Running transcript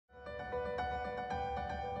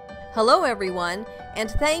Hello everyone, and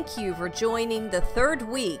thank you for joining the third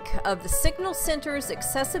week of the Signal Center's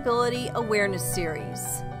Accessibility Awareness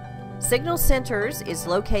Series. Signal Centers is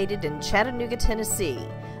located in Chattanooga, Tennessee,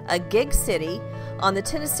 a gig city on the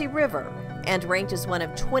Tennessee River, and ranked as one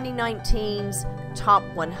of 2019's top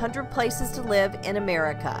 100 places to live in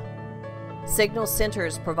America. Signal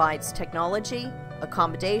Centers provides technology,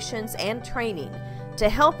 accommodations, and training to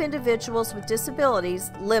help individuals with disabilities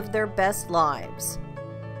live their best lives.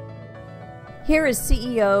 Here is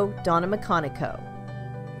CEO Donna McConico.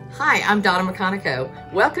 Hi, I'm Donna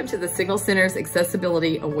McConico. Welcome to the Signal Center's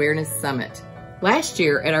Accessibility Awareness Summit. Last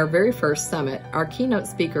year at our very first summit, our keynote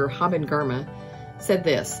speaker, Haben Girma, said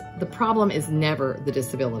this: "The problem is never the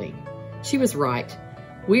disability." She was right.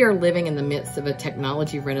 We are living in the midst of a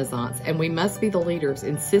technology renaissance, and we must be the leaders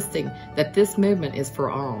insisting that this movement is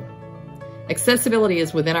for all. Accessibility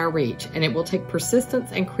is within our reach, and it will take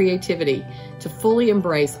persistence and creativity to fully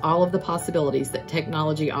embrace all of the possibilities that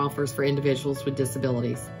technology offers for individuals with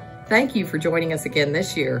disabilities. Thank you for joining us again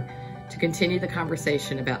this year to continue the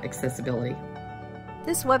conversation about accessibility.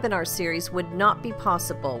 This webinar series would not be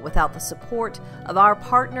possible without the support of our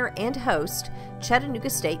partner and host, Chattanooga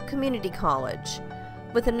State Community College.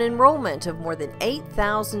 With an enrollment of more than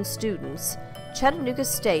 8,000 students, Chattanooga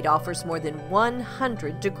State offers more than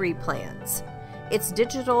 100 degree plans. Its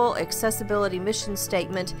digital accessibility mission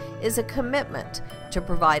statement is a commitment to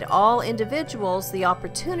provide all individuals the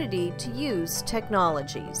opportunity to use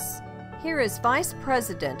technologies. Here is Vice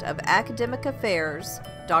President of Academic Affairs,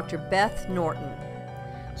 Dr. Beth Norton.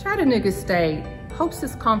 Chattanooga State hopes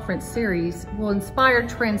this conference series will inspire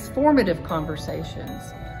transformative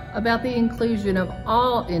conversations about the inclusion of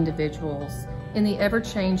all individuals in the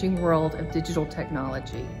ever-changing world of digital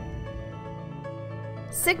technology.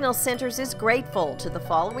 Signal Centers is grateful to the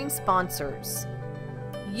following sponsors: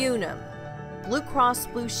 Unum, Blue Cross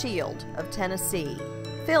Blue Shield of Tennessee,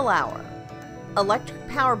 Phil Hour, Electric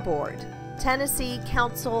Power Board, Tennessee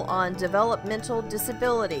Council on Developmental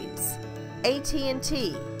Disabilities,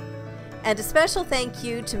 AT&T, and a special thank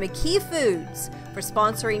you to McKee Foods for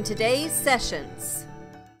sponsoring today's sessions.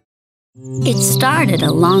 It started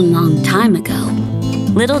a long, long time ago.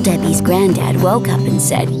 Little Debbie's granddad woke up and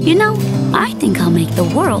said, "You know, I think I'll make the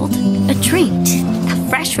world a treat.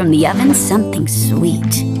 Fresh from the oven, something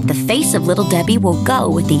sweet. The face of Little Debbie will go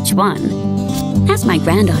with each one." As my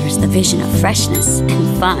granddaughter's the vision of freshness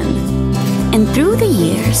and fun. And through the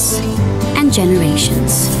years and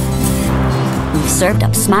generations, we've served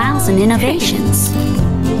up smiles and innovations.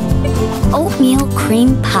 Oatmeal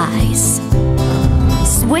cream pies,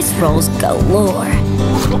 Swiss rolls galore,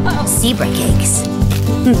 zebra cakes,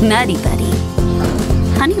 Nutty Buddy,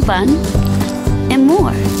 honey bun, and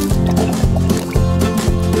more.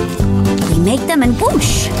 We make them and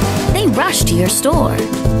whoosh, they rush to your store.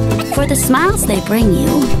 For the smiles they bring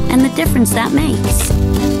you and the difference that makes.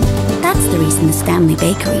 That's the reason this family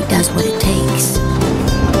bakery does what it takes.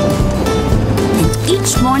 And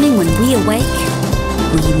each morning when we awake,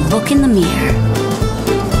 we look in the mirror.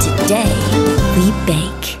 Today, we bake.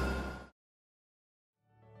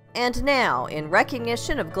 And now, in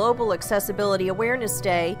recognition of Global Accessibility Awareness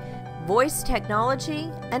Day, Voice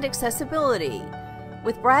Technology and Accessibility,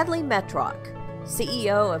 with Bradley Metrock,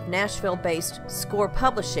 CEO of Nashville-based Score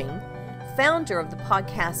Publishing, founder of the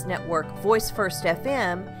podcast network Voice First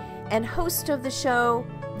FM, and host of the show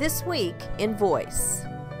This Week in Voice.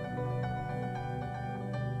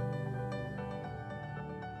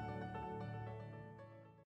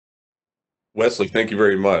 Wesley, thank you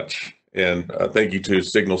very much. And thank you to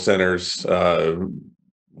Signal Centers.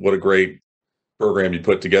 What a great program you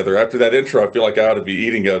put together. After that intro, I feel like I ought to be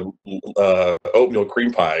eating a oatmeal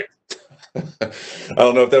cream pie. I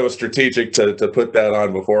don't know if that was strategic to put that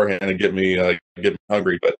on beforehand and get me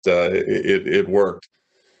hungry, but it worked.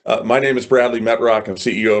 My name is Bradley Metrock. I'm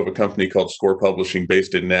CEO of a company called Score Publishing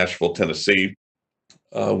based in Nashville, Tennessee.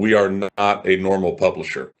 We are not a normal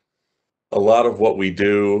publisher. A lot of what we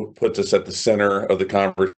do puts us at the center of the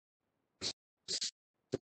conversation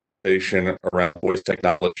around voice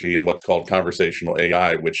technology and what's called conversational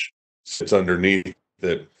AI, which sits underneath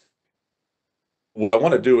it. What I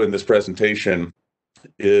want to do in this presentation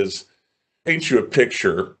is paint you a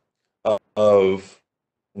picture of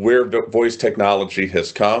where voice technology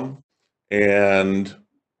has come and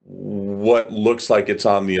what looks like it's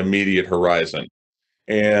on the immediate horizon.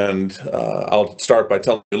 And I'll start by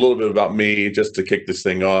telling you a little bit about me just to kick this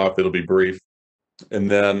thing off. It'll be brief.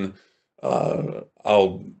 And then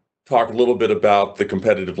I'll talk a little bit about the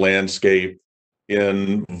competitive landscape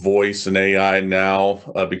in voice and AI now,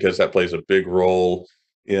 because that plays a big role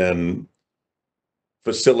in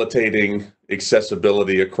facilitating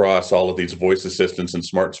accessibility across all of these voice assistants and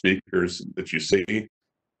smart speakers that you see.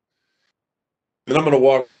 Then I'm going to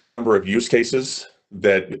walk a number of use cases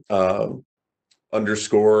that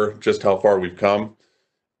underscore just how far we've come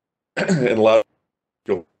and a lot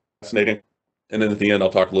of fascinating. And then at the end, I'll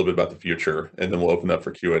talk a little bit about the future, and then we'll open up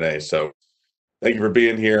for Q&A. So thank you for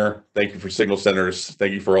being here. Thank you for Signal Centers.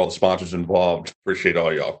 Thank you for all the sponsors involved. Appreciate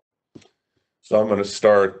all y'all. So I'm going to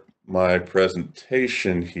start my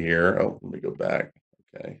presentation here. Oh, let me go back.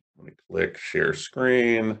 Okay, let me click share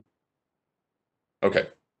screen. Okay.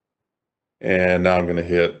 And now I'm going to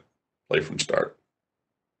hit play from start.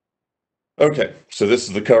 Okay, so this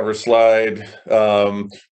is the cover slide.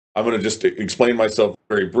 I'm going to just explain myself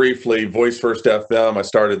very briefly. Voice First FM, I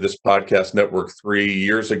started this podcast network 3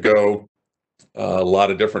 years ago. A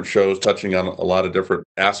lot of different shows touching on a lot of different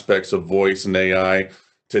aspects of voice and AI.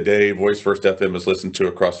 Today, Voice First FM is listened to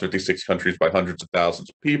across 56 countries by hundreds of thousands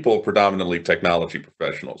of people, predominantly technology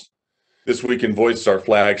professionals. This Week in Voice is our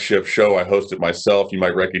flagship show. I host it myself. You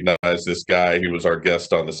might recognize this guy. He was our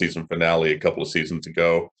guest on the season finale a couple of seasons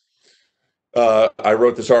ago. I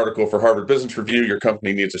wrote this article for Harvard Business Review. Your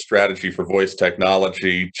company needs a strategy for voice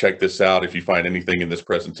technology. Check this out if you find anything in this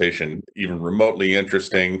presentation even remotely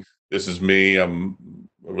interesting. This is me. I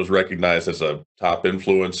was recognized as a top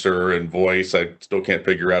influencer in voice. I still can't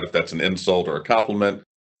figure out if that's an insult or a compliment.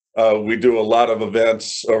 We do a lot of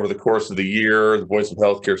events over the course of the year. The Voice of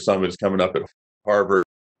Healthcare Summit is coming up at Harvard.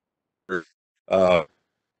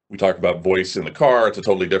 We talk about voice in the car. It's a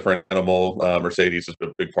totally different animal. Mercedes is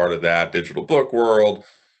a big part of that. Digital Book World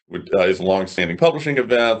is a long-standing publishing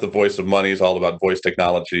event. The Voice of Money is all about voice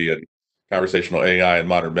technology and conversational AI and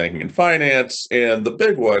modern banking and finance. And the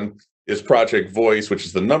big one is Project Voice, which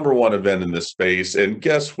is the #1 event in this space. And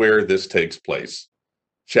guess where this takes place?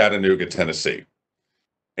 Chattanooga, Tennessee.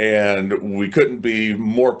 And we couldn't be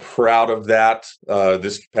more proud of that.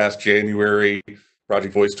 This past January,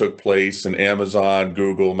 Project Voice took place, and Amazon,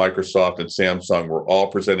 Google, Microsoft, and Samsung were all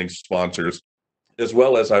presenting sponsors, as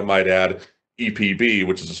well as, I might add, EPB,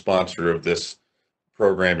 which is a sponsor of this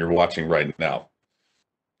program you're watching right now.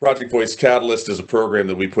 Project Voice Catalyst is a program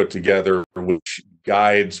that we put together which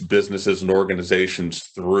guides businesses and organizations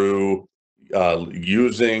through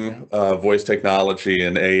using voice technology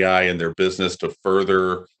and AI in their business to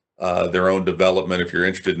further their own development. If you're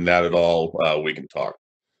interested in that at all, we can talk.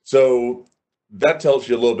 So that tells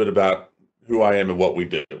you a little bit about who I am and what we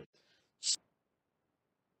do.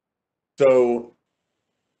 So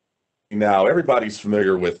now everybody's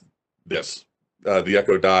familiar with this, the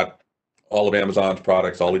Echo Dot, all of Amazon's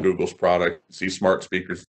products, all of Google's products. You see smart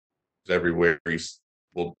speakers everywhere.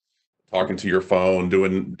 Well, talking to your phone,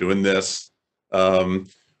 doing this.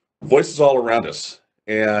 Voice is all around us,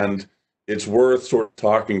 and it's worth sort of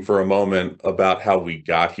talking for a moment about how we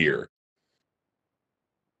got here.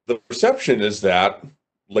 The perception is that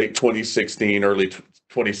late 2016, early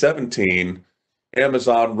 2017,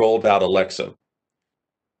 Amazon rolled out Alexa,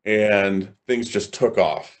 and things just took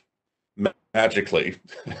off magically.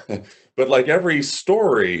 But like every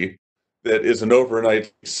story that is an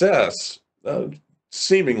overnight success,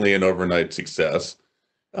 seemingly an overnight success,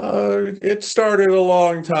 it started a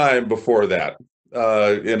long time before that,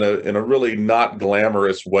 in a really not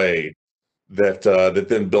glamorous way that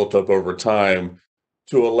then built up over time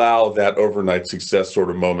to allow that overnight success sort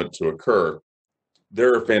of moment to occur.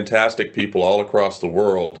 There are fantastic people all across the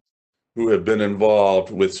world who have been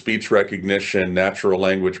involved with speech recognition, natural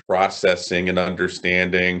language processing and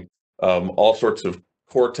understanding, all sorts of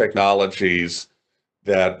core technologies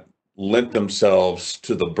that lent themselves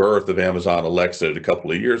to the birth of Amazon Alexa a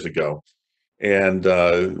couple of years ago. And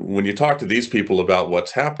when you talk to these people about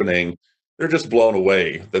what's happening, they're just blown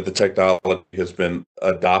away that the technology has been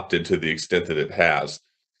adopted to the extent that it has.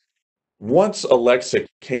 Once Alexa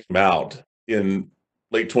came out in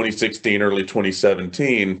late 2016, early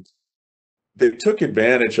 2017, they took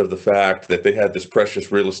advantage of the fact that they had this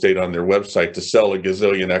precious real estate on their website to sell a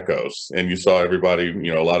gazillion Echoes. And you saw everybody,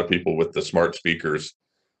 a lot of people with the smart speakers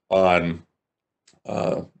on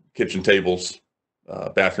kitchen tables,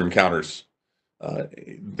 bathroom counters.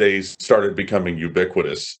 They started becoming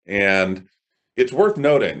ubiquitous. And it's worth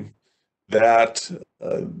noting that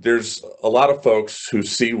there's a lot of folks who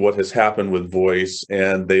see what has happened with voice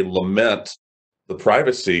and they lament the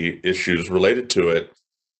privacy issues related to it.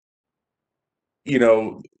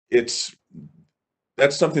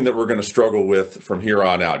 That's something that we're going to struggle with from here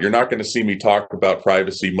on out. You're not going to see me talk about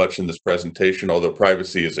privacy much in this presentation, although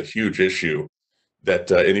privacy is a huge issue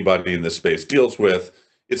that anybody in this space deals with.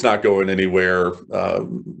 It's not going anywhere.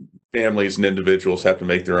 Families and individuals have to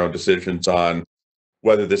make their own decisions on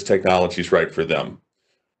whether this technology is right for them.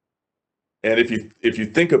 And if you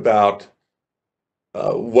think about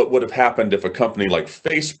what would have happened if a company like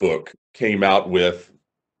Facebook came out with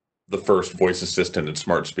the first voice assistant and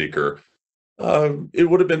smart speaker, it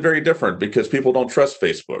would have been very different because people don't trust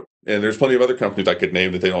Facebook. And there's plenty of other companies I could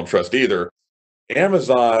name that they don't trust either.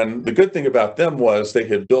 Amazon, the good thing about them was they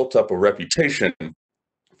had built up a reputation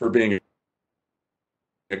for being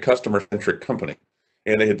a customer-centric company.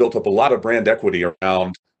 And they had built up a lot of brand equity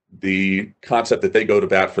around the concept that they go to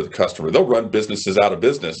bat for the customer. They'll run businesses out of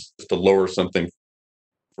business to lower something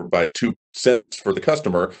by 2 cents for the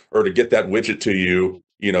customer, or to get that widget to you,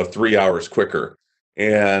 3 hours quicker.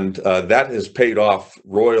 And that has paid off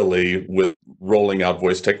royally with rolling out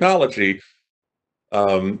voice technology.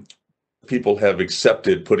 People have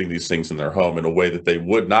accepted putting these things in their home in a way that they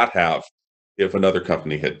would not have if another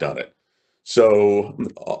company had done it. So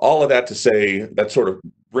all of that to say, that sort of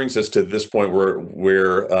brings us to this point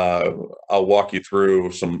where I'll walk you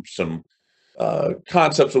through some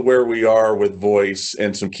concepts of where we are with voice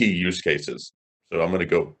and some key use cases. So I'm going to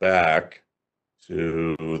go back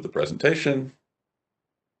to the presentation.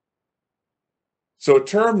 So a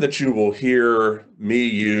term that you will hear me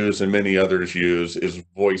use and many others use is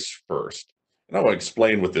voice first. And I want to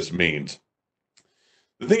explain what this means.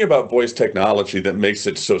 The thing about voice technology that makes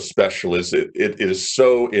it so special is it is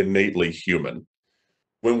so innately human.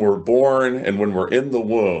 When we're born and when we're in the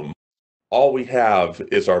womb, all we have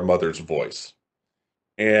is our mother's voice.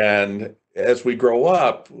 And as we grow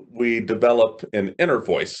up, we develop an inner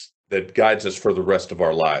voice that guides us for the rest of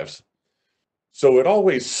our lives. So it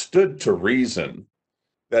always stood to reason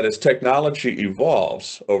that as technology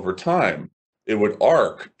evolves over time, it would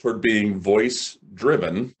arc toward being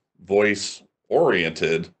voice-driven,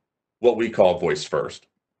 voice-oriented, what we call voice first.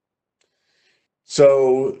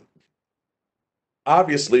 So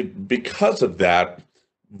obviously, because of that,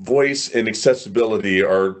 voice and accessibility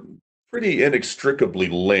are pretty inextricably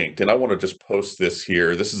linked. And I want to just post this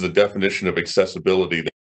here. This is a definition of accessibility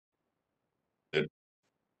that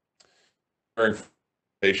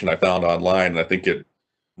information I found online, and I think it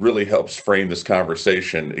really helps frame this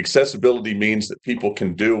conversation. Accessibility means that people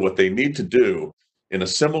can do what they need to do in a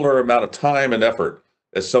similar amount of time and effort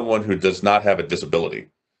as someone who does not have a disability.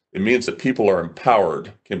 It means that people are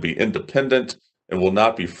empowered, can be independent, and will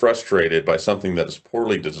not be frustrated by something that is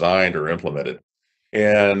poorly designed or implemented.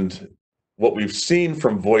 And what we've seen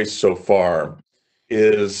from voice so far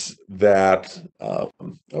is that,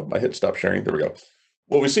 my hit stop sharing, there we go.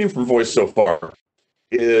 What we've seen from voice so far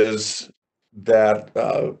is that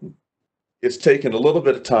it's taken a little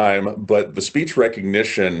bit of time, but the speech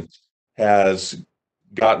recognition has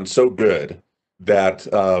gotten so good that,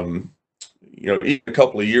 even a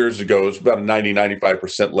couple of years ago, it was about a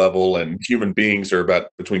 95% level, and human beings are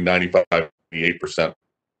about between 95 and 98%.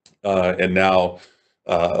 And now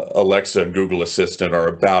Alexa and Google Assistant are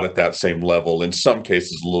about at that same level, in some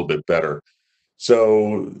cases a little bit better.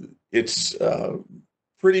 So it's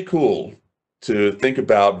pretty cool to think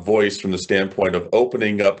about voice from the standpoint of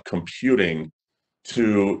opening up computing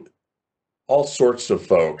to all sorts of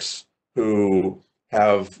folks who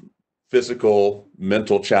have physical,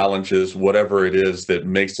 mental challenges, whatever it is that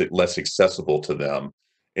makes it less accessible to them.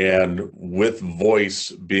 And with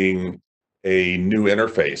voice being a new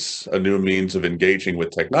interface, a new means of engaging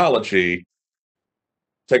with technology,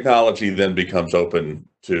 technology then becomes open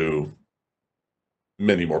to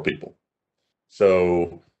many more people.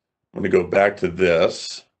 So I'm going to go back to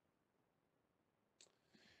this.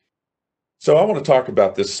 So I want to talk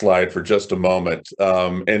about this slide for just a moment.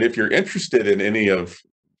 And if you're interested in any of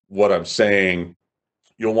what I'm saying,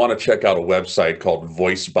 you'll want to check out a website called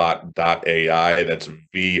voicebot.ai. That's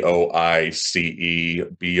VOICEBOT.ai.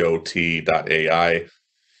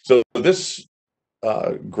 So this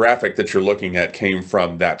graphic that you're looking at came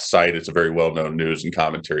from that site. It's a very well-known news and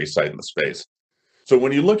commentary site in the space. So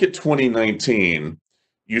when you look at 2019,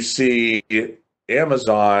 you see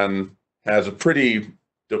Amazon has a pretty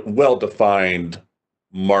well-defined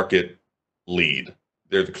market lead.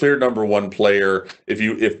 They're the clear number one player.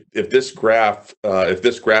 If this graphic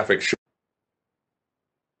showed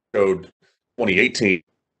 2018,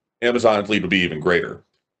 Amazon's lead would be even greater.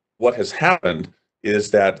 What has happened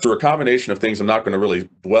is that through a combination of things I'm not going to really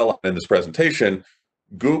dwell on in this presentation,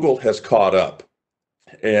 Google has caught up,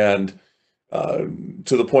 and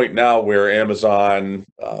to the point now where Amazon,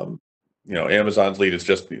 Amazon's lead is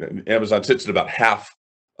just, Amazon sits at about half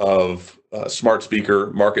of smart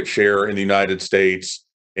speaker market share in the United States,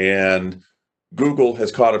 and Google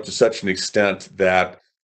has caught up to such an extent that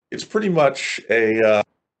it's pretty much a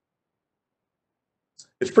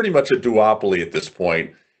duopoly at this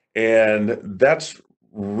point, and that's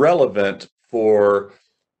relevant for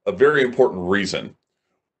a very important reason.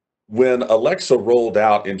 When Alexa rolled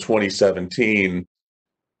out in 2017,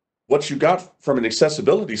 what you got from an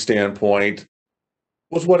accessibility standpoint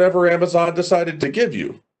was whatever Amazon decided to give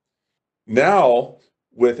you. Now,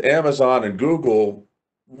 with Amazon and Google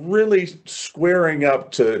really squaring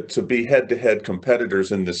up to be head-to-head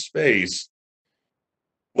competitors in this space,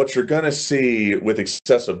 what you're going to see with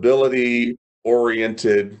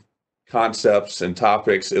accessibility-oriented concepts and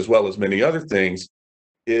topics, as well as many other things,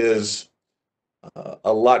 is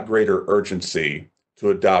a lot greater urgency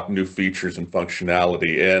to adopt new features and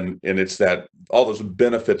functionality. And it's that all those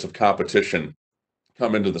benefits of competition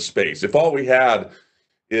come into the space. If all we had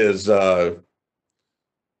is if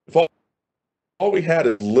all we had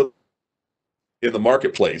is little in the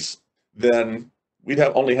marketplace, then we'd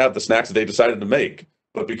only have the snacks that they decided to make.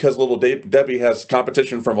 But because Little Debbie has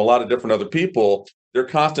competition from a lot of different other people, they're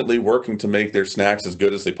constantly working to make their snacks as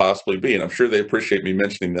good as they possibly be. And I'm sure they appreciate me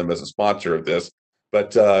mentioning them as a sponsor of this.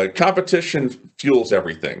 But competition fuels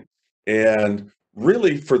everything. And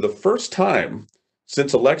really, for the first time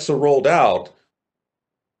since Alexa rolled out,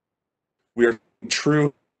 we are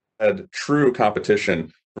true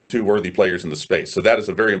competition for two worthy players in the space. So that is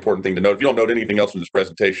a very important thing to note. If you don't note anything else from this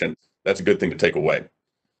presentation, that's a good thing to take away.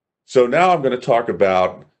 So now I'm going to talk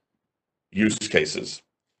about use cases.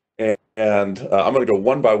 And I'm going to go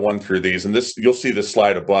one by one through these. And this, you'll see this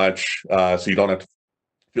slide a bunch, so you don't have to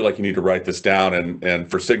feel like you need to write this down. And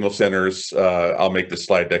for Signal Centers, I'll make this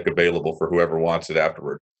slide deck available for whoever wants it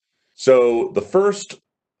afterward. So the first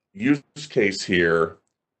use case here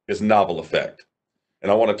is Novel Effect.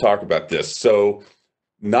 And I want to talk about this. So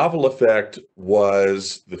Novel Effect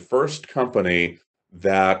was the first company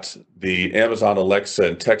that the Amazon Alexa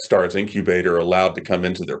and Techstars incubator allowed to come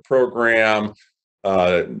into their program.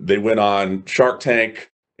 They went on Shark Tank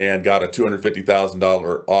and got a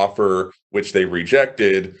 $250,000 offer, which they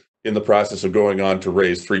rejected in the process of going on to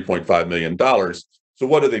raise $3.5 million. So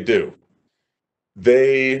what do?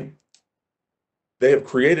 They have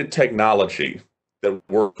created technology that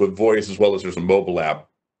works with voice as well as there's a mobile app.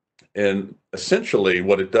 And essentially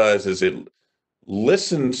what it does is it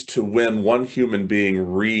listens to when one human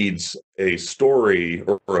being reads a story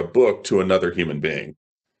or a book to another human being.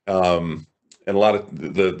 And a lot of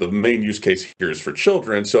the main use case here is for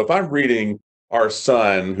children. So if I'm reading our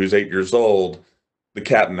son, who's 8 years old, The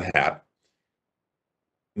Cat in the Hat,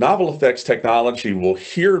 Novel Effects technology will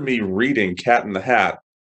hear me reading Cat in the Hat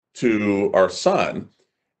to our son,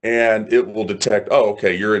 and it will detect, oh,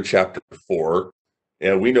 okay, you're in chapter 4,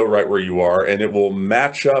 and we know right where you are, and it will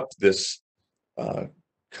match up this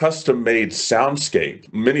custom-made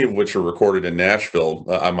soundscape, many of which are recorded in Nashville,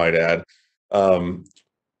 I might add,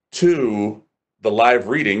 to the live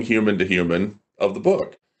reading, human to human, of the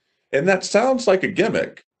book. And that sounds like a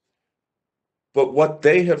gimmick, but what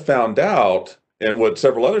they have found out, and what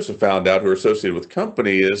several others have found out who are associated with the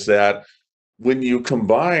company, is that when you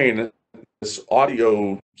combine this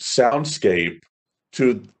audio soundscape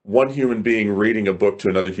to one human being reading a book to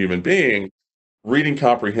another human being, reading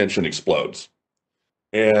comprehension explodes.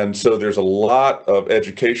 And so there's a lot of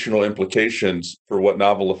educational implications for what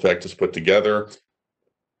Novel Effect has put together,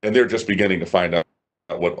 and they're just beginning to find out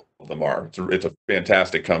what all of them are. It's a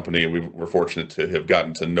fantastic company, and we're fortunate to have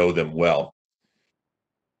gotten to know them well.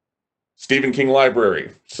 Stephen King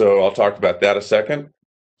Library. So I'll talk about that a second.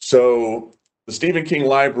 So the Stephen King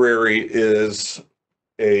Library is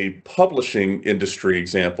a publishing industry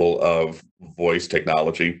example of voice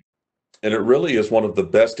technology, and it really is one of the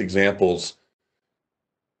best examples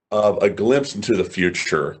of a glimpse into the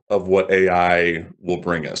future of what AI will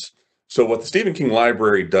bring us. So what the Stephen King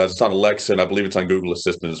Library does, it's on Alexa, and I believe it's on Google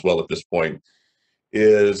Assistant as well at this point,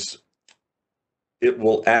 is it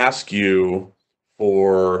will ask you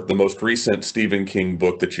for the most recent Stephen King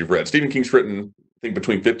book that you've read. Stephen King's written, I think,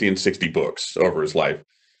 between 50 and 60 books over his life.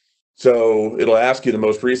 So it'll ask you the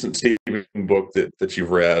most recent Stephen King book that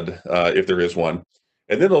you've read, if there is one.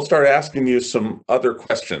 And then it'll start asking you some other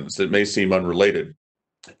questions that may seem unrelated.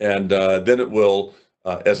 And then it will,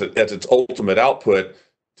 as its ultimate output,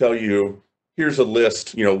 tell you, here's a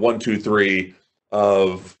list, 1, 2, 3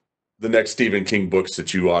 of the next Stephen King books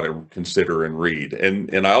that you ought to consider and read.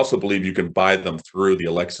 And I also believe you can buy them through the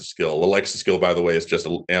Alexa skill. Alexa skill, by the way, is just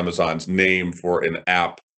Amazon's name for an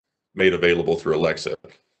app made available through Alexa.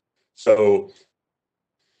 So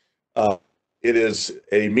it is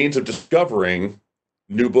a means of discovering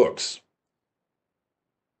new books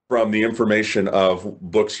from the information of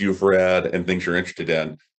books you've read and things you're interested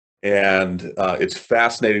in. And it's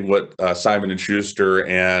fascinating what Simon & Schuster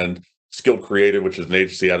and Skilled Creative, which is an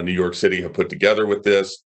agency out of New York City, have put together with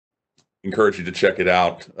this. Encourage you to check it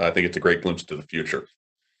out. I think it's a great glimpse to the future.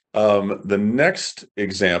 The next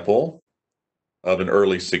example of an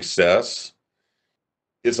early success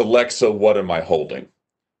is Alexa, what am I holding?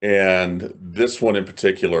 And this one in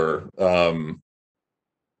particular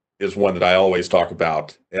is one that I always talk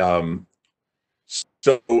about.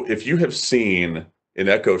 So if you have seen an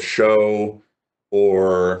Echo Show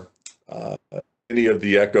or any of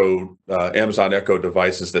the Echo Amazon Echo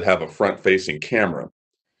devices that have a front-facing camera,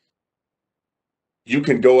 you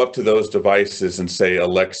can go up to those devices and say,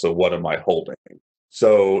 Alexa, what am I holding?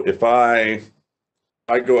 So if I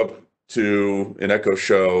go up to an Echo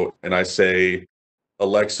Show and I say,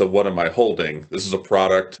 Alexa, what am I holding? This is a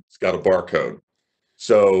product, it's got a barcode.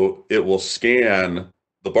 So it will scan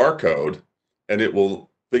the barcode and it will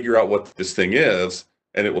figure out what this thing is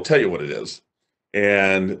and it will tell you what it is.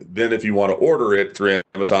 And then if you want to order it through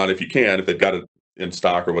Amazon, if you can, if they've got it in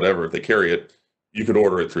stock or whatever, if they carry it, you could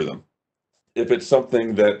order it through them. If it's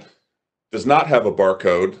something that does not have a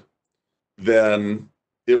barcode, then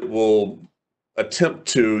it will attempt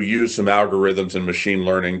to use some algorithms and machine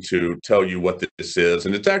learning to tell you what this is.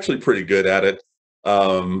 And it's actually pretty good at it,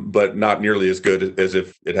 but not nearly as good as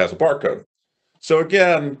if it has a barcode. So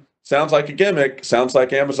again, sounds like a gimmick, sounds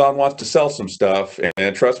like Amazon wants to sell some stuff,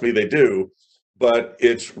 and trust me, they do, but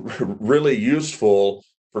it's really useful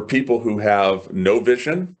for people who have no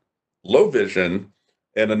vision, low vision,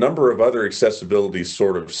 and a number of other accessibility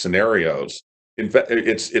sort of scenarios. In fact,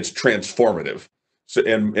 it's transformative. So,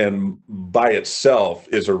 and by itself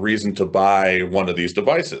is a reason to buy one of these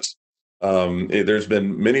devices. There's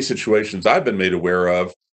been many situations I've been made aware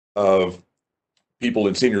of people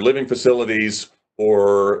in senior living facilities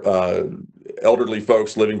or elderly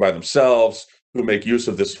folks living by themselves who make use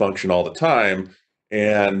of this function all the time,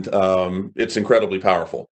 and it's incredibly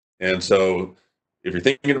powerful. And so, if you're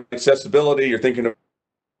thinking of accessibility, you're thinking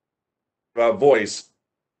about voice,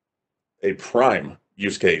 a prime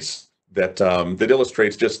use case that that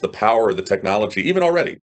illustrates just the power of the technology, even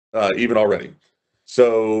already.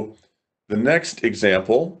 So the next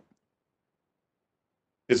example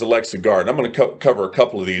is Alexa Guard. I'm going to cover a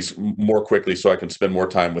couple of these more quickly so I can spend more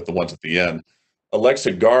time with the ones at the end.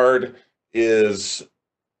 Alexa Guard is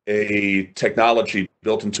a technology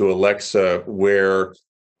built into Alexa where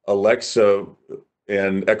Alexa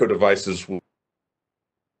and Echo devices will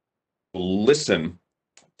listen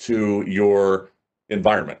to your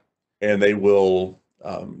environment, and they will,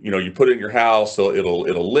 you put it in your house, so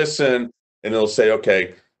it'll listen, and it'll say,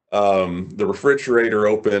 okay, the refrigerator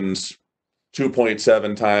opens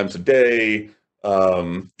 2.7 times a day.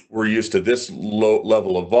 We're used to this low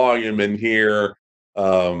level of volume in here.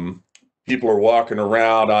 People are walking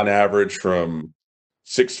around on average from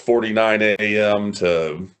 6:49 a.m.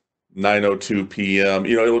 to 9:02 p.m.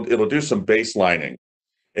 It'll do some baselining,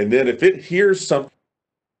 and then if it hears something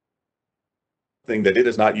that it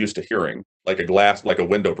is not used to hearing, like a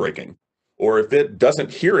window breaking, or if it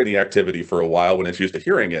doesn't hear any activity for a while when it's used to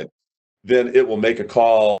hearing it, then it will make a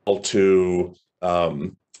call to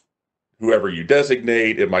whoever you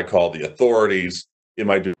designate. It might call the authorities. It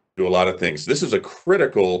might do a lot of things. This is a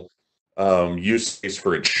critical use case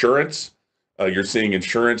for insurance. You're seeing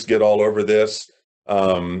insurance get all over this.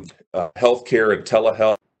 Healthcare and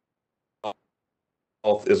telehealth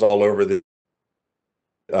is all over this.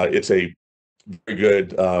 It's a very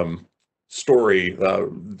good story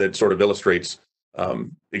that sort of illustrates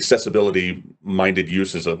accessibility-minded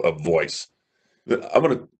uses of voice. I'm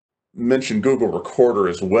going to mention Google Recorder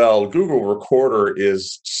as well. Google Recorder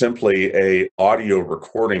is simply a audio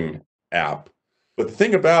recording app. But the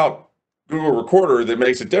thing about Google Recorder that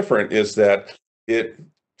makes it different is that it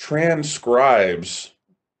transcribes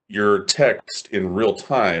your text in real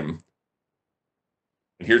time.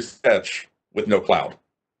 And here's the catch: with no cloud.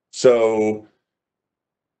 So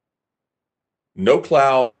no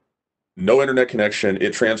cloud, no internet connection.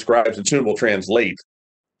 It transcribes and soon will translate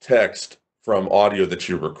text from audio that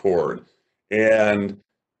you record. And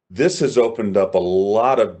this has opened up a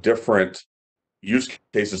lot of different use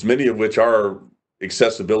cases, many of which are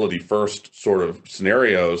accessibility first sort of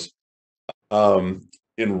scenarios in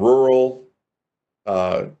rural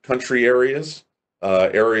country areas,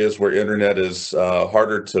 areas where internet is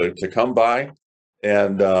harder to come by.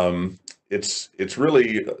 And it's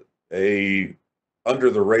really a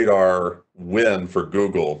under the radar win for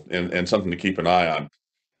Google and something to keep an eye on.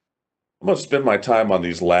 I'm going to spend my time on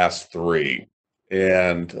these last three.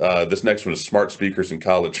 And this next one is smart speakers in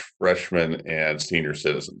college freshmen and senior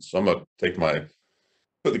citizens. So I'm going to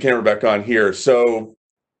put the camera back on here. So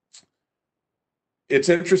it's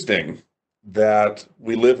interesting that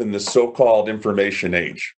we live in this so-called information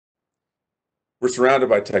age. We're surrounded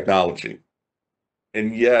by technology.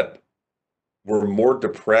 And yet we're more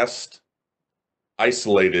depressed,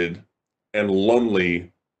 isolated, and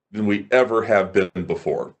lonely than we ever have been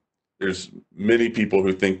before. There's many people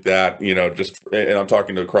who think that, and I'm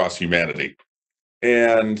talking across humanity.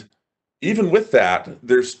 And even with that,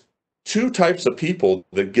 there's two types of people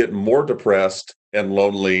that get more depressed and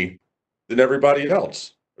lonely than everybody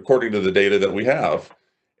else, according to the data that we have.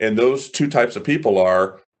 And those two types of people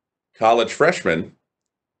are college freshmen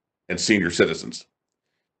and senior citizens.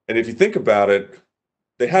 And if you think about it,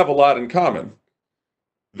 they have a lot in common.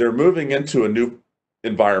 They're moving into a new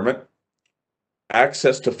environment.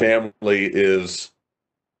 Access to family is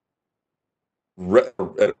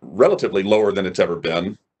relatively lower than it's ever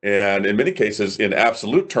been. And in many cases, in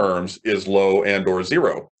absolute terms, is low and or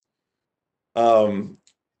zero.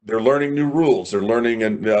 They're learning new rules. They're learning a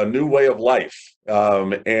new way of life.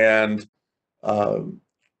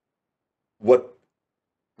 What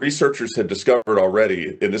researchers had discovered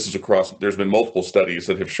already, and this is across, there's been multiple studies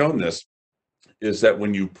that have shown this, is that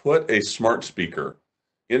when you put a smart speaker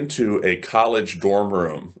into a college dorm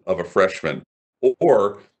room of a freshman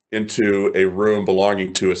or into a room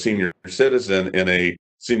belonging to a senior citizen in a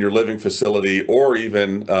senior living facility or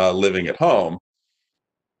even living at home,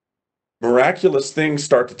 miraculous things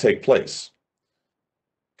start to take place.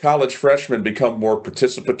 College freshmen become more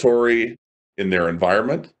participatory in their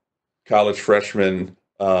environment. College freshmen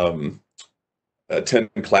attend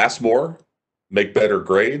class more, make better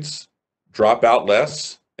grades, drop out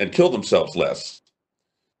less, and kill themselves less.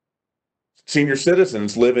 Senior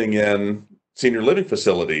citizens living in senior living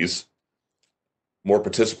facilities, more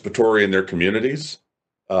participatory in their communities,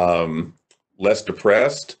 less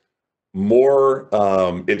depressed, more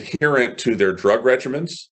adherent to their drug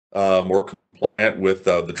regimens, more compliant with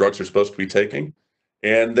the drugs they're supposed to be taking,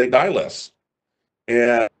 and they die less.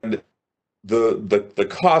 And the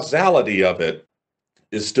causality of it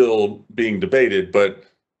is still being debated, but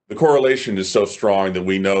the correlation is so strong that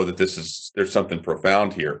we know that there's something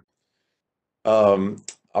profound here.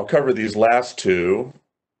 I'll cover these last two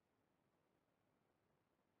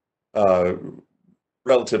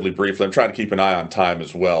relatively briefly. I'm trying to keep an eye on time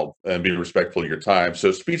as well and be respectful of your time.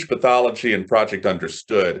 So speech pathology and Project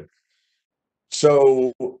Understood.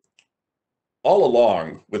 So all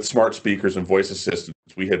along with smart speakers and voice assistants,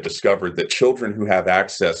 we have discovered that children who have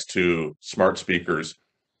access to smart speakers,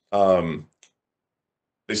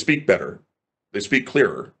 they speak better, they speak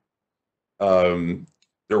clearer.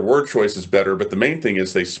 Their word choice is better, but the main thing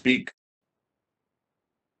is they speak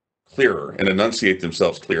clearer and enunciate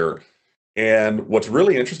themselves clearer. And what's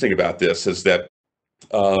really interesting about this is that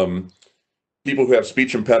people who have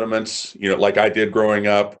speech impediments, like I did growing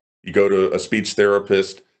up, you go to a speech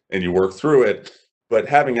therapist and you work through it. But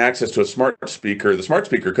having access to a smart speaker, the smart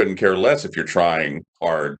speaker couldn't care less if you're trying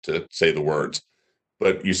hard to say the words.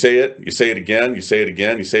 But you say it again, you say it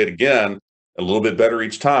again, you say it again, a little bit better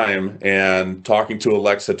each time. And talking to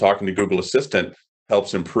Alexa, talking to Google Assistant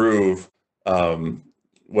helps improve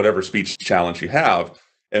whatever speech challenge you have.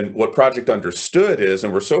 And what Project Understood is,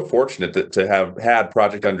 and we're so fortunate to have had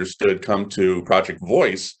Project Understood come to Project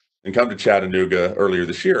Voice and come to Chattanooga earlier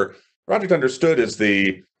this year. Project Understood is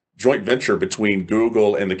the joint venture between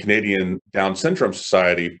Google and the Canadian Down Syndrome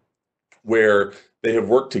Society, where they have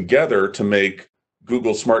worked together to make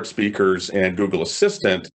Google Smart Speakers and Google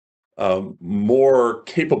Assistant more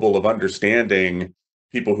capable of understanding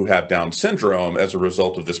people who have Down syndrome as a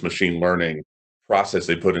result of this machine learning process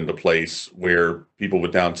they put into place, where people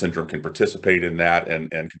with Down syndrome can participate in that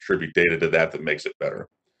and contribute data to that makes it better.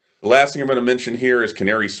 The last thing I'm going to mention here is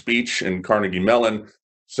Canary Speech and Carnegie Mellon.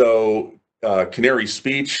 So Canary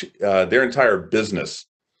Speech, their entire business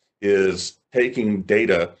is taking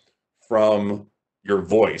data from your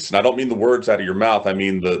voice. And I don't mean the words out of your mouth, I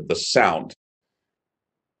mean the sound.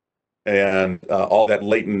 And all that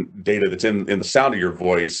latent data that's in the sound of your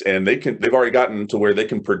voice. And they've already gotten to where they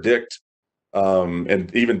can predict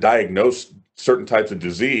and even diagnose certain types of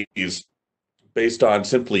disease based on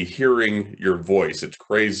simply hearing your voice. It's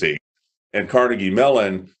crazy. And Carnegie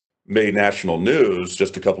Mellon made national news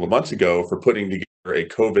just a couple of months ago for putting together a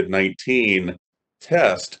COVID-19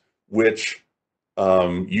 test, which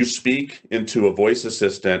you speak into a voice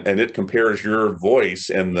assistant and it compares your voice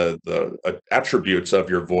and the attributes of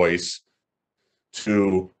your voice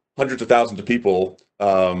to hundreds of thousands of people,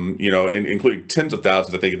 including tens of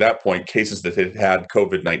thousands, I think at that point, cases that had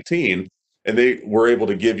COVID-19. And they were able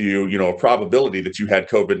to give you, a probability that you had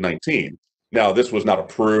COVID-19. Now, this was not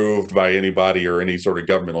approved by anybody or any sort of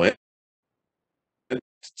governmental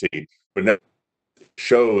entity, but it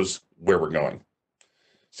shows where we're going.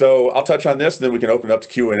 So I'll touch on this, and then we can open up to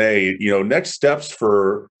Q&A. Next steps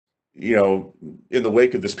for in the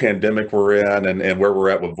wake of this pandemic we're in and where we're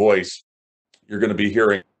at with voice, you're going to be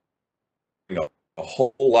hearing a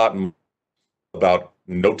whole lot about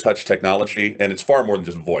no-touch technology, and it's far more than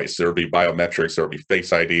just voice. There'll be biometrics, there'll be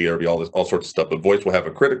Face ID, there'll be all sorts of stuff. But voice will have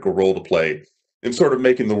a critical role to play in sort of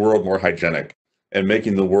making the world more hygienic and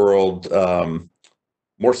making the world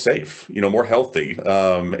more safe, more healthy,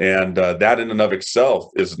 and that in and of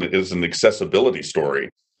itself is an accessibility story.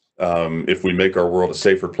 If we make our world a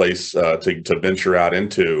safer place to venture out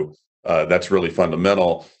into, that's really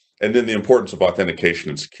fundamental. And then the importance of authentication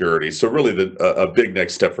and security. So really, a big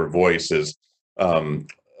next step for voice is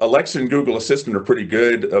Alexa and Google Assistant are pretty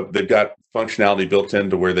good. They've got functionality built in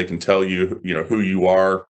to where they can tell you, who you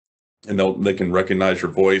are, and they can recognize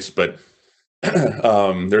your voice. But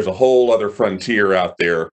there's a whole other frontier out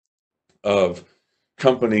there of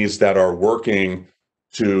companies that are working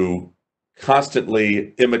to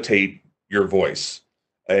constantly imitate your voice.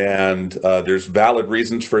 And there's valid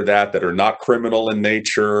reasons for that are not criminal in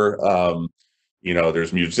nature.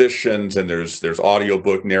 There's musicians and there's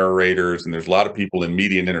audiobook narrators, and there's a lot of people in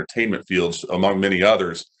media and entertainment fields, among many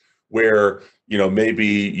others, where, maybe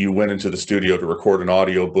you went into the studio to record an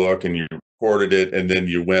audiobook and you recorded it, and then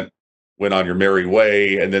you went on your merry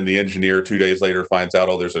way, and then the engineer 2 days later finds out,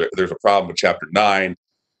 oh, there's a problem with chapter 9.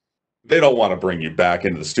 They don't want to bring you back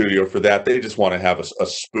into the studio for that. They just want to have a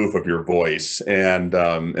spoof of your voice, and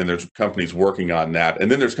there's companies working on that. And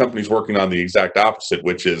then there's companies working on the exact opposite,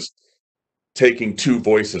 which is taking two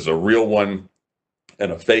voices, a real one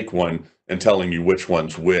and a fake one, and telling you which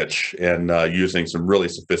one's which, and using some really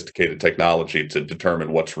sophisticated technology to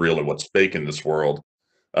determine what's real and what's fake in this world.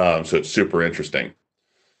 So it's super interesting.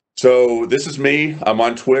 So this is me. I'm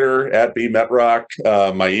on Twitter at @bmetrock.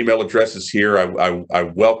 My email address is here. I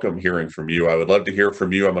welcome hearing from you. I would love to hear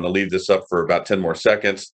from you. I'm going to leave this up for about 10 more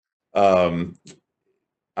seconds. I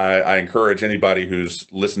encourage anybody who's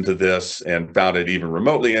listened to this and found it even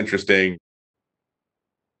remotely interesting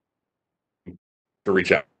to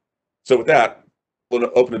reach out. So with that,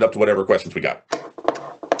 we'll open it up to whatever questions we got.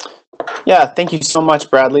 Yeah, thank you so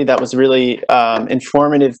much, Bradley. That was a really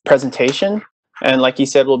informative presentation. And like you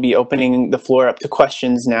said, we'll be opening the floor up to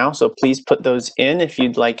questions now. So please put those in if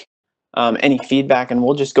you'd like any feedback, and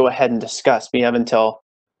we'll just go ahead and discuss. We have until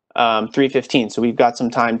 3:15, so we've got some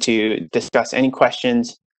time to discuss any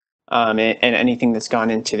questions and anything that's gone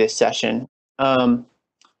into this session.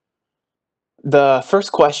 The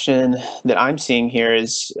first question that I'm seeing here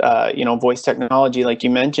is, voice technology, like you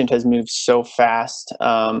mentioned, has moved so fast,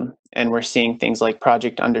 and we're seeing things like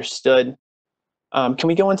Project Understood. Can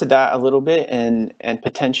we go into that a little bit and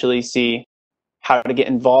potentially see how to get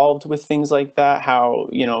involved with things like that? How,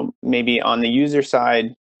 maybe on the user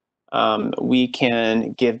side, we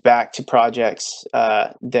can give back to projects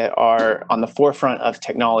that are on the forefront of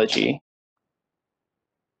technology?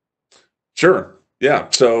 Sure. Yeah.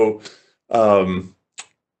 So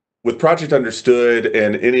with Project Understood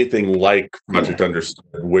and anything like Project Understood,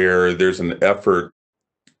 where there's an effort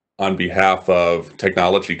on behalf of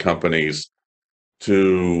technology companies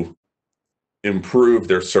to improve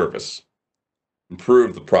their service,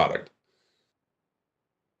 improve the product,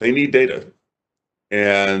 they need data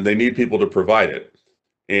and they need people to provide it.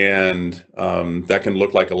 And that can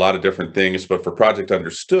look like a lot of different things, but for Project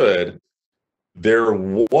Understood, there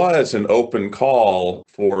was an open call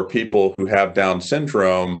for people who have Down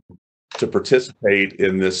syndrome to participate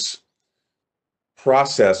in this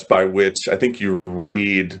process by which I think you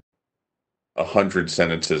read 100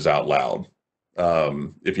 sentences out loud.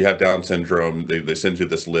 If you have Down syndrome, they send you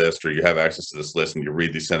this list, or you have access to this list, and you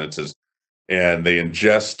read these sentences, and they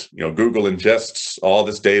ingest, Google ingests all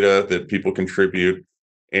this data that people contribute,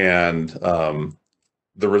 and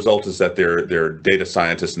the result is that their data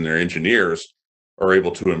scientists and their engineers are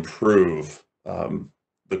able to improve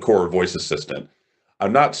the core voice assistant.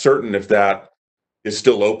 I'm not certain if that is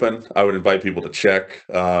still open. I would invite people to check.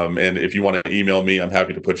 And if you want to email me, I'm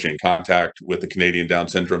happy to put you in contact with the Canadian Down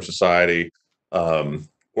Syndrome Society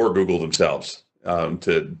or Google themselves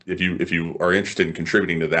if you are interested in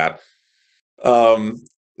contributing to that.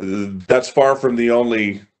 That's far from the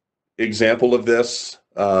only example of this.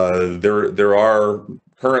 There are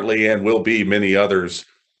currently and will be many others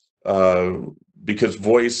because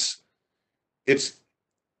voice, it's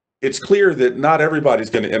clear that not everybody's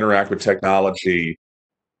going to interact with technology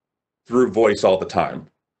through voice all the time.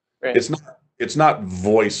 Right. It's not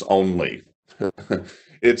voice only.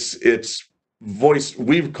 It's voice.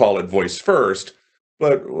 We call it voice first,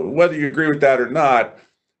 but whether you agree with that or not,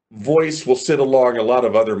 voice will sit along a lot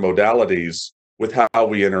of other modalities with how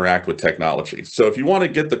we interact with technology. So if you want to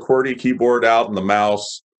get the QWERTY keyboard out and the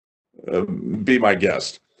mouse, be my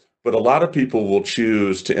guest. but a lot of people will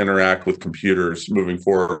choose to interact with computers moving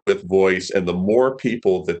forward with voice. And the more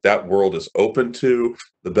people that that world is open to,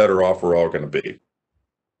 the better off we're all going to be.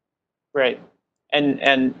 Right.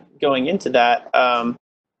 And going into that a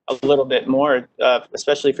little bit more,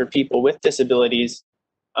 especially for people with disabilities,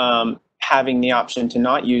 having the option to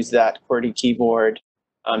not use that QWERTY keyboard,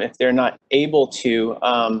 if they're not able to,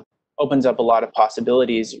 opens up a lot of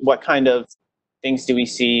possibilities. What kind of things do we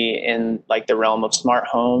see in like the realm of smart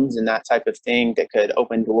homes and that type of thing that could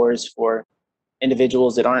open doors for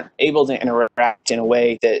individuals that aren't able to interact in a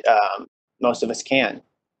way that most of us can?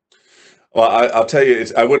 Well, I'll tell you,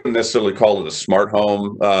 I wouldn't necessarily call it a smart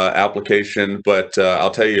home application, but I'll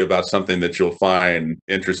tell you about something that you'll find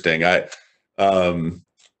interesting. And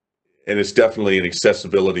it's definitely an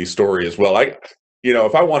accessibility story as well.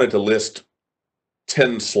 If I wanted to list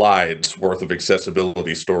 10 slides worth of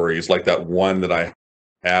accessibility stories like that one that I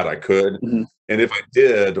had, I could. Mm-hmm. And if I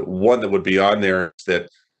did, one that would be on there is that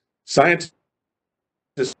scientists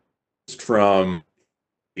from,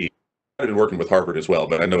 I've been working with Harvard as well,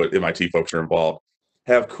 but I know MIT folks are involved,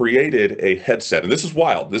 have created a headset. And this is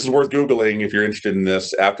wild. This is worth Googling if you're interested in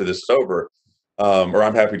this after this is over. Or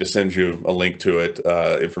I'm happy to send you a link to it,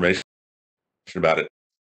 information about it.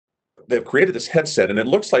 They've created this headset, and it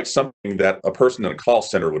looks like something that a person in a call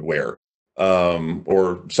center would wear,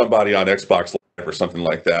 or somebody on Xbox Live or something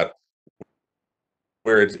like that,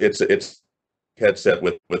 where it's headset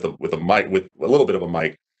with a mic, with a little bit of a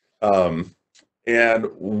mic, and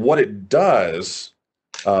what it does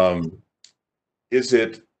is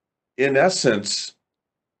it, in essence,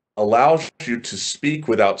 allows you to speak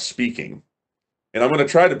without speaking. And I'm going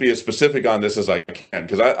to try to be as specific on this as I can,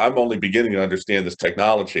 because I'm only beginning to understand this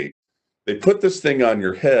technology. They put this thing on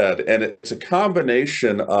your head, and it's a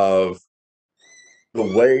combination of the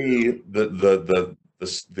way the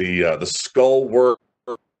skull works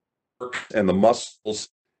and the muscles,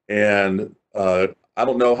 and I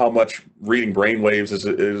don't know how much reading brainwaves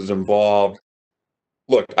is involved.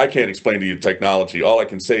 Look, I can't explain to you technology. All I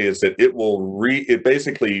can say is that it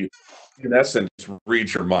basically, in essence,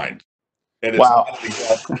 reads your mind. And Wow.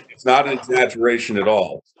 It's not an exaggeration at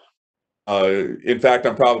all. In fact,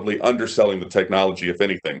 I'm probably underselling the technology, if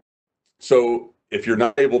anything. So if you're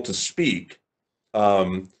not able to speak,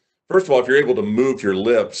 first of all, if you're able to move your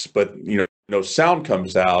lips, but no sound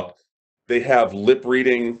comes out, they have lip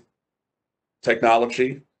reading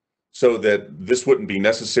technology so that this wouldn't be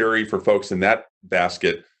necessary for folks in that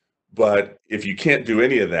basket. But if you can't do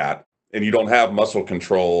any of that and you don't have muscle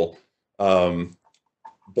control,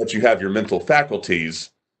 but you have your mental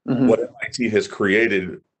faculties, Mm-hmm. what MIT has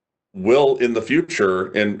created will in the future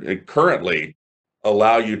and currently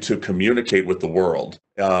allow you to communicate with the world.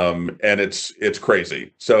 And it's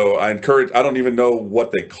crazy. So I don't even know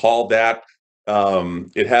what they call that.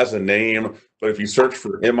 It has a name, but if you search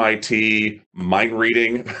for MIT mind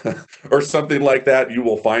reading or something like that, you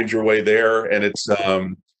will find your way there. And it's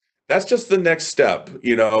that's just the next step,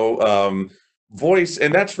 voice.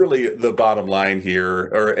 And that's really the bottom line here,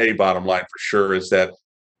 or a bottom line for sure, is that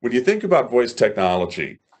when you think about voice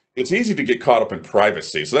technology, it's easy to get caught up in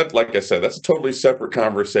privacy. So that, like I said, that's a totally separate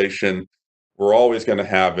conversation. We're always going to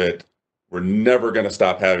have it. We're never going to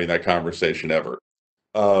stop having that conversation ever.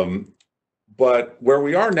 But where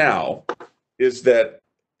we are now is that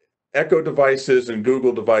Echo devices and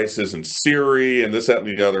Google devices and Siri and this, that, and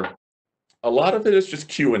the other, a lot of it is just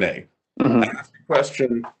Q&A. Mm-hmm. I ask a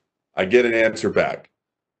question, I get an answer back.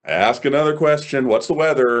 I ask another question, what's the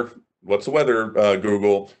weather? What's the weather,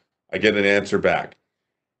 Google? I get an answer back.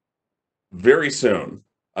 Very soon,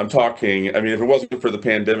 I'm talking, if it wasn't for the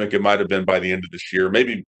pandemic, it might have been by the end of this year.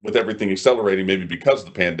 Maybe with everything accelerating, maybe because of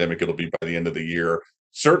the pandemic, it'll be by the end of the year.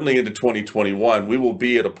 Certainly into 2021, we will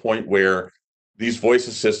be at a point where these voice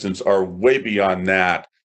assistants are way beyond that.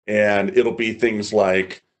 And it'll be things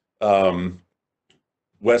like,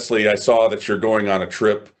 Wesley, I saw that you're going on a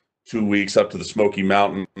trip 2 weeks up to the Smoky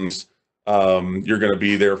Mountains. You're going to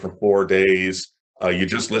be there for 4 days. You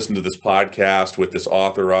just listened to this podcast with this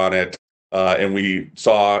author on it. And we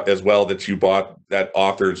saw as well that you bought that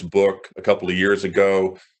author's book a couple of years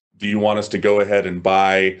ago. Do you want us to go ahead and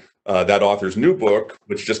buy that author's new book,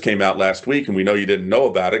 which just came out last week, and we know you didn't know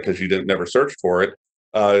about it because you didn't never search for it?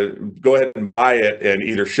 Go ahead and buy it and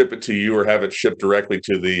either ship it to you or have it shipped directly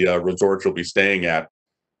to the resort you'll be staying at.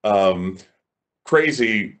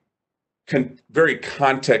 Crazy, very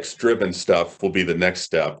context-driven stuff will be the next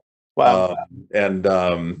step. Wow. And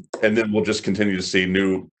then we'll just continue to see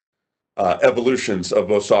new evolutions of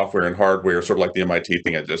both software and hardware, sort of like the MIT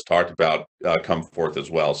thing I just talked about, come forth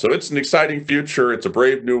as well. So it's an exciting future. It's a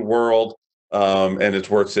brave new world, and it's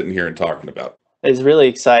worth sitting here and talking about. is really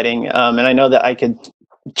exciting. And I know that I could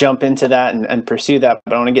jump into that and pursue that,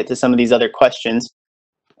 but I want to get to some of these other questions.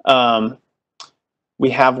 We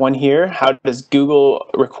have one here. How does Google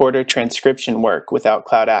Recorder transcription work without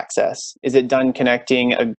cloud access? Is it done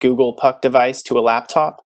connecting a Google Puck device to a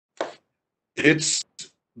laptop? It's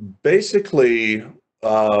basically,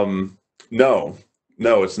 no,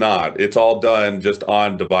 it's not. It's all done just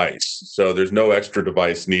on device. So there's no extra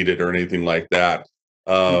device needed or anything like that.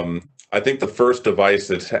 I think the first device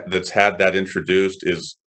that's had that introduced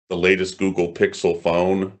is the latest Google Pixel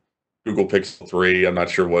phone, Google Pixel 3. I'm not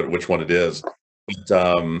sure which one it is. But,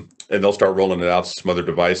 and they'll start rolling it out to some other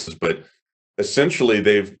devices. But essentially,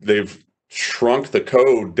 they've shrunk the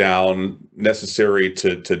code down necessary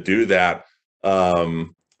to do that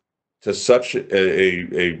to such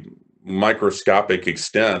a microscopic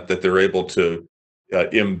extent that they're able to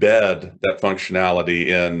embed that functionality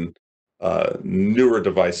in newer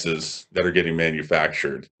devices that are getting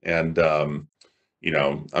manufactured. And I'm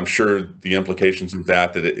sure the implications of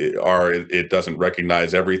that it doesn't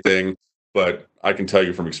recognize everything, but I can tell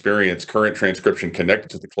you from experience, current transcription connected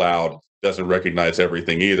to the cloud doesn't recognize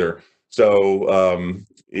everything either. So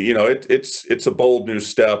it's a bold new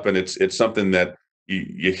step, and it's something that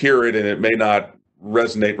you hear it, and it may not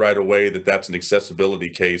resonate right away that that's an accessibility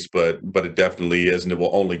case, but it definitely is, and it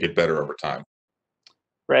will only get better over time.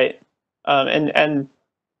 Right. And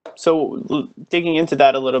so digging into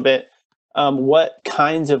that a little bit, what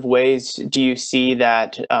kinds of ways do you see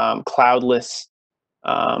that cloudless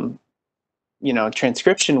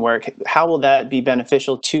transcription work? How will that be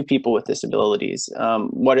beneficial to people with disabilities?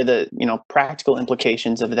 What are the practical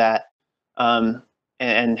implications of that,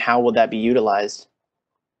 and how will that be utilized?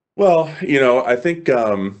 Well, I think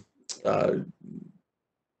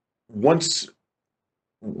once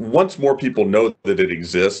more people know that it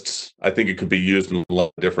exists, I think it could be used in a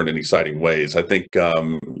lot of different and exciting ways. I think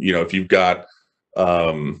if you've got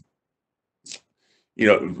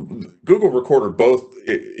Google Recorder, both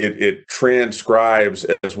it transcribes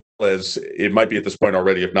as well as, it might be at this point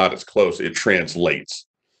already, if not, it's close, it translates.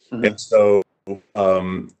 Mm-hmm. And so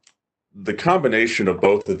the combination of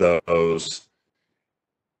both of those,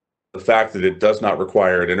 the fact that it does not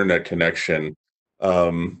require an internet connection,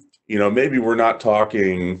 maybe we're not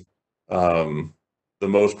talking the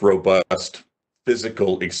most robust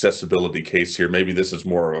physical accessibility case here. Maybe this is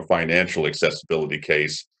more of a financial accessibility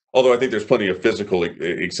case. Although I think there's plenty of physical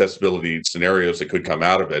accessibility scenarios that could come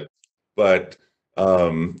out of it. But,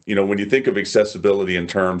 when you think of accessibility in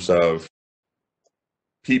terms of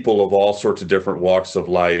people of all sorts of different walks of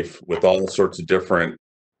life with all sorts of different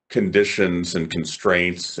conditions and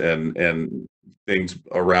constraints and things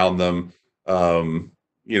around them,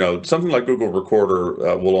 something like Google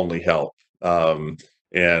Recorder will only help. And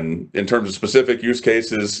in terms of specific use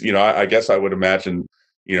cases, I guess I would imagine,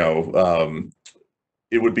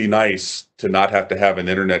 it would be nice to not have to have an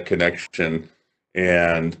internet connection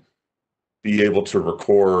and be able to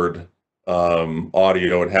record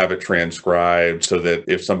audio and have it transcribed, so that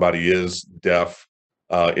if somebody is deaf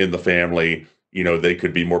in the family, they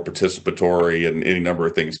could be more participatory in any number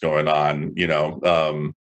of things going on.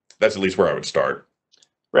 That's at least where I would start.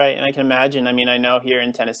 Right. And I can imagine, I know here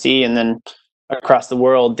in Tennessee and then across the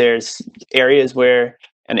world, there's areas where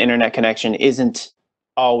an internet connection isn't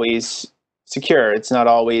always secure. It's not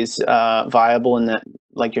always viable, and that,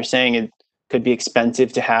 like you're saying, it could be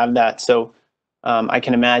expensive to have that. So I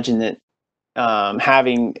can imagine that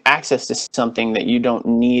having access to something that you don't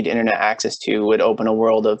need internet access to would open a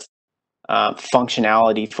world of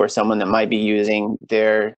functionality for someone that might be using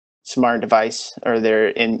their smart device or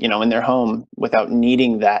in their home without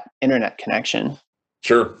needing that internet connection.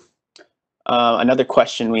 Sure. Another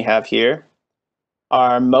question we have here: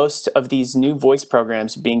 are most of these new voice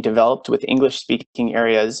programs being developed with English-speaking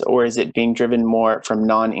areas, or is it being driven more from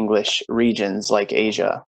non-English regions like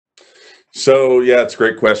Asia? So, yeah, it's a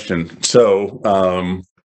great question. So,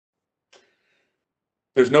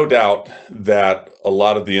 there's no doubt that a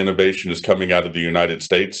lot of the innovation is coming out of the United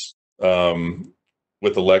States.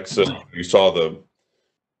 With Alexa, you saw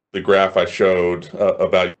the graph I showed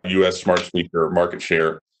about U.S. smart speaker market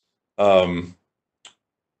share.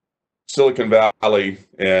 Silicon Valley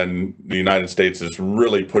and the United States is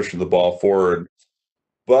really pushing the ball forward,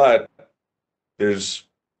 but there's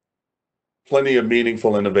plenty of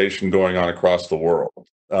meaningful innovation going on across the world.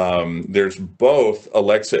 There's both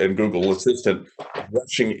Alexa and Google Assistant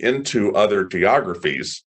rushing into other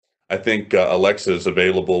geographies. I think Alexa is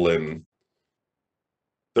available in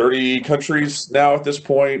 30 countries now at this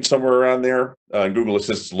point, somewhere around there. Google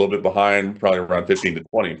Assistant is a little bit behind, probably around 15 to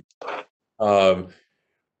 20.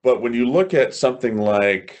 But when you look at something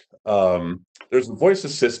like there's a voice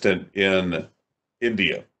assistant in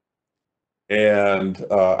India, and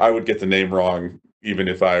I would get the name wrong even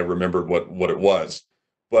if I remembered what it was.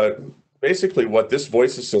 But basically, what this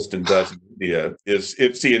voice assistant does in India is,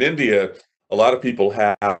 see, in India, a lot of people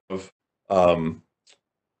have, I don't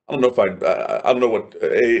know if I don't know what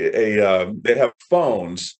they have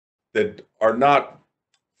phones that are not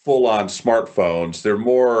full on smartphones. They're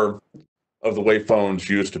more of the way phones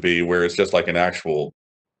used to be, where it's just like an actual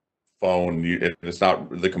phone. It's not,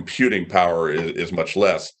 the computing power is much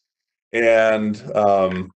less. And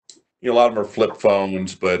a lot of them are flip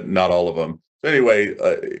phones, but not all of them. So anyway,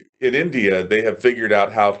 in India, they have figured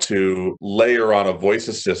out how to layer on a voice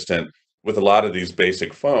assistant with a lot of these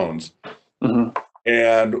basic phones. Mm-hmm.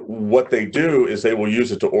 And what they do is they will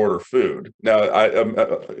use it to order food. Now,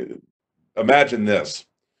 imagine this: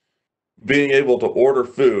 being able to order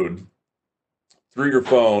food through your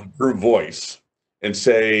phone, through voice, and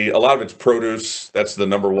say, a lot of it's produce. That's the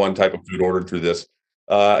number one type of food ordered through this.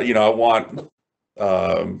 I want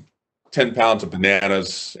 10 pounds of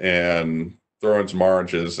bananas, and throw in some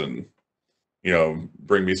oranges, and,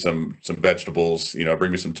 bring me some vegetables,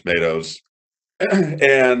 bring me some tomatoes.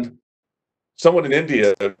 And someone in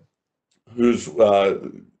India who's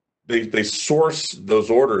they source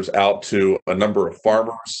those orders out to a number of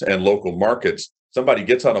farmers and local markets. Somebody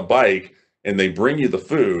gets on a bike and they bring you the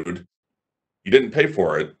food. You didn't pay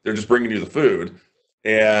for it. They're just bringing you the food,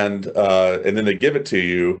 and then they give it to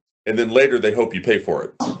you, and then later they hope you pay for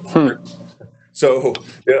it. So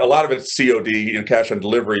a lot of it's COD, cash on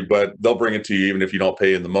delivery, but they'll bring it to you even if you don't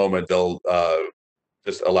pay in the moment. They'll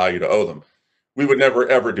just allow you to owe them. We would never,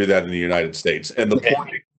 ever do that in the United States. And the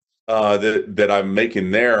point that I'm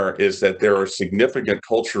making there is that there are significant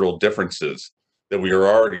cultural differences that we are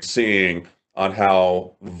already seeing on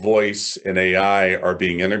how voice and AI are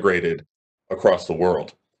being integrated across the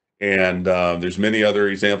world. And there's many other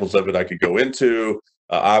examples of it I could go into.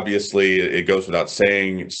 Obviously, it goes without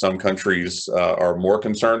saying, some countries are more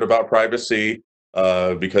concerned about privacy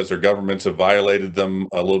because their governments have violated them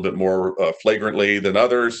a little bit more flagrantly than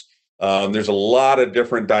others. There's a lot of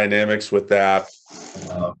different dynamics with that.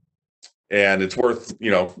 And it's worth,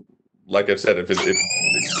 like I said, if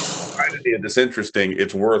it's interesting,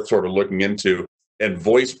 it's worth sort of looking into. And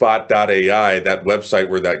voicebot.ai, that website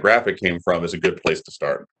where that graphic came from, is a good place to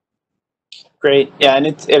start. Great. Yeah, and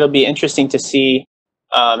it'll be interesting to see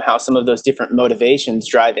how some of those different motivations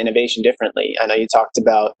drive innovation differently. I know you talked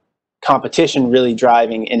about competition really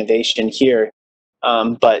driving innovation here,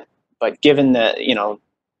 but given that,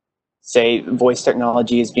 say voice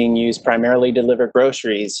technology is being used primarily to deliver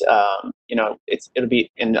groceries, it'll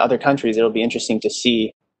be, in other countries, it'll be interesting to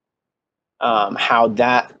see how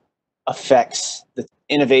that affects the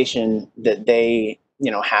innovation that they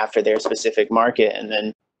have for their specific market, and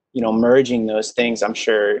then merging those things, I'm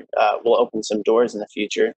sure will open some doors in the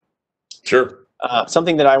future. Sure.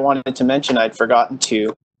 Something that I wanted to mention, I'd forgotten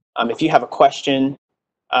to, if you have a question,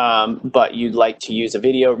 but you'd like to use a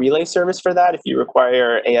video relay service for that, if you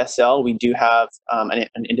require ASL, we do have an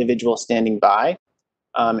individual standing by,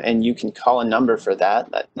 and you can call a number for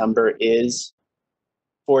that. That number is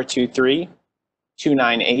 423-298-2489.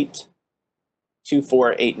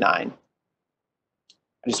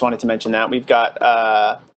 I just wanted to mention that. We've got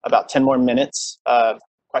about 10 more minutes of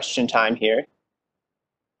question time here.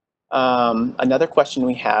 Another question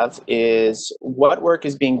we have is, what work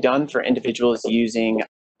is being done for individuals using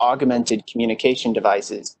augmented communication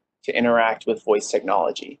devices to interact with voice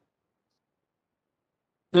technology?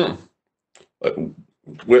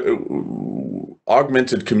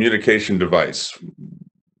 Augmented communication device.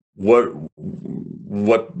 What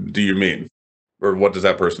do you mean? Or what does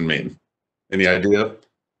that person mean? Any idea?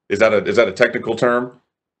 Is that a technical term?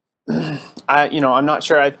 I'm not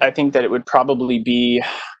sure. I think that it would probably be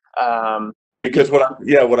because I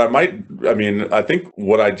think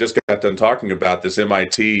what I just got done talking about, this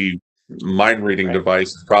MIT mind reading device,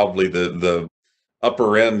 is probably the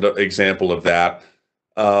upper end example of that.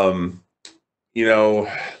 Let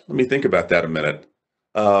me think about that a minute.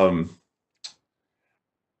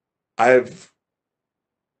 I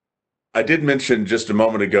did mention just a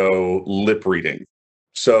moment ago lip reading.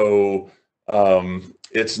 So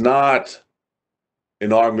it's not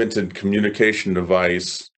an augmented communication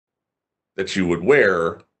device that you would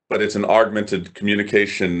wear, but it's an augmented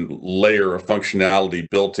communication layer of functionality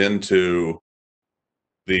built into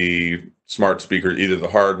the smart speaker, either the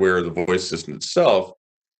hardware or the voice system itself,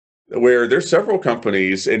 where there's several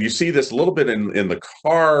companies, and you see this a little bit in the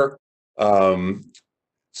car,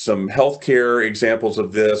 some healthcare examples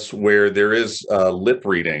of this, where there is lip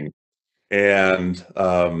reading. And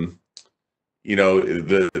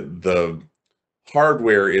the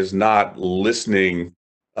hardware is not listening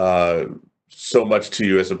so much to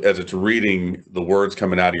you as it's reading the words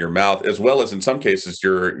coming out of your mouth, as well as in some cases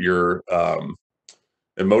your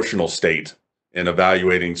emotional state and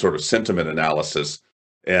evaluating sort of sentiment analysis.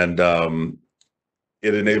 And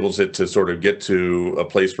it enables it to sort of get to a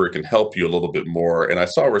place where it can help you a little bit more. And I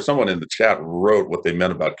saw where someone in the chat wrote what they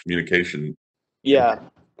meant about communication. Yeah.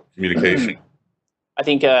 Communication. I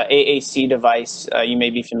think AAC device you may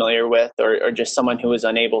be familiar with, or just someone who is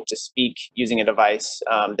unable to speak using a device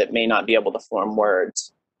that may not be able to form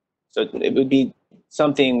words. So it would be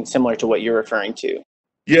something similar to what you're referring to.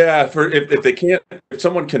 Yeah, if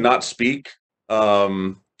someone cannot speak,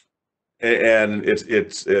 and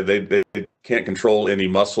they can't control any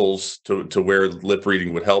muscles to where lip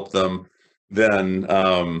reading would help them, then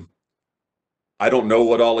I don't know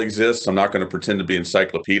what all exists. I'm not going to pretend to be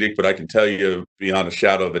encyclopedic, but I can tell you beyond a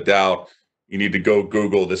shadow of a doubt, you need to go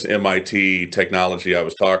Google this MIT technology I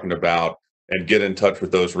was talking about and get in touch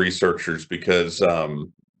with those researchers, because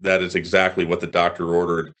that is exactly what the doctor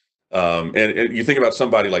ordered. And you think about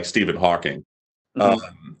somebody like Stephen Hawking.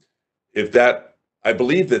 I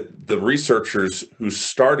believe that the researchers who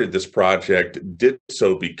started this project did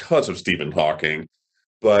so because of Stephen Hawking,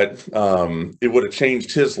 but it would have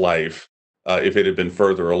changed his life if it had been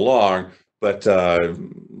further along. But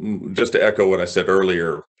just to echo what I said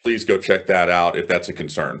earlier, please go check that out if that's a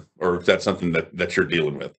concern or if that's something that you're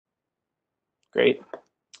dealing with. Great.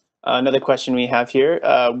 Another question we have here.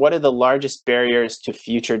 What are the largest barriers to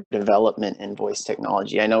future development in voice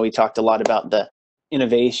technology? I know we talked a lot about the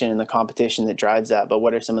innovation and the competition that drives that, but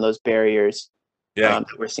what are some of those barriers that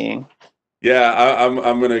we're seeing? Yeah,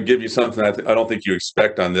 I'm going to give you something I don't think you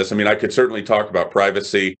expect on this. I mean, I could certainly talk about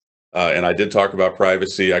privacy, and I did talk about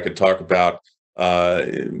privacy. I could talk about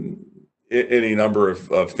any number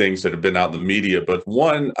of things that have been out in the media, but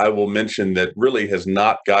one I will mention that really has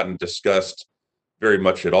not gotten discussed very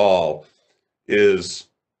much at all is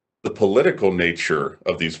the political nature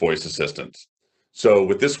of these voice assistants. So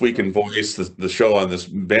with This Week in Voice, the show on this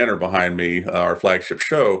banner behind me, our flagship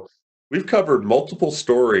show, we've covered multiple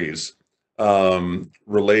stories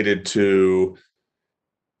related to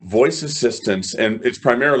voice assistants, and it's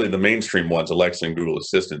primarily the mainstream ones, Alexa and Google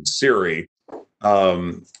Assistant, Siri,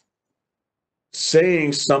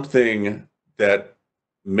 saying something that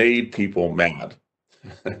made people mad.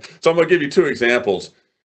 So I'm going to give you two examples.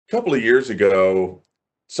 A couple of years ago,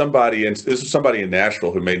 this is somebody in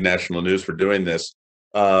Nashville who made national news for doing this,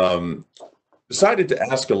 decided to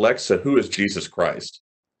ask Alexa, who is Jesus Christ?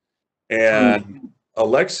 And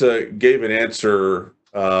Alexa gave an answer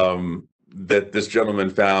that this gentleman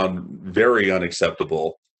found very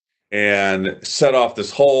unacceptable and set off this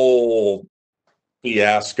whole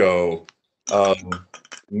fiasco of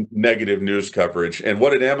negative news coverage. And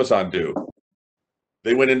what did Amazon do?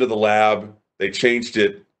 They went into the lab, they changed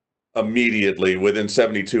it immediately. Within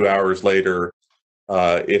 72 hours later,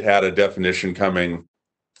 it had a definition coming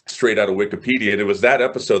straight out of Wikipedia. And it was that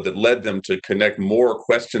episode that led them to connect more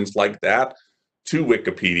questions like that to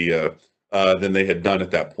Wikipedia than they had done at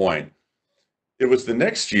that point. It was the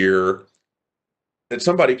next year that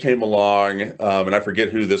somebody came along, and I forget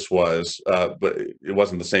who this was, but it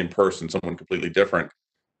wasn't the same person, someone completely different.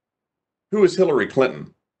 Who is Hillary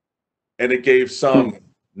Clinton? And it gave some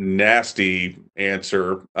nasty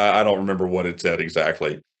answer. I don't remember what it said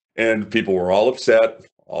exactly. And people were all upset,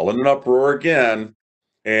 all in an uproar again.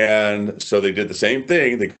 And so they did the same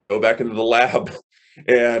thing. They go back into the lab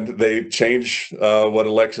and they change what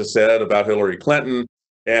Alexa said about Hillary Clinton.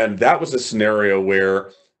 And that was a scenario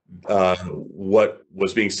where what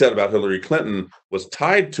was being said about Hillary Clinton was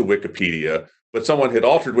tied to Wikipedia, but someone had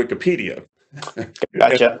altered Wikipedia.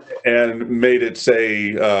 Gotcha. and made it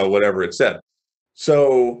say whatever it said.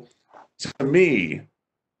 So to me,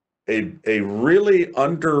 a really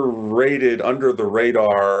underrated, under the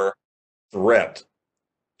radar threat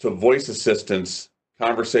to voice assistants,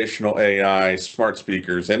 conversational AI, smart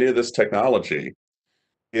speakers, any of this technology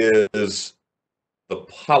is the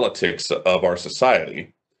politics of our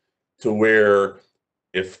society, to where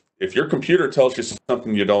if your computer tells you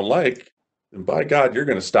something you don't like, then by God, you're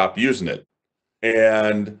going to stop using it.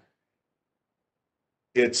 And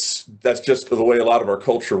that's just the way a lot of our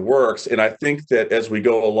culture works. And I think that as we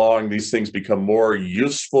go along, these things become more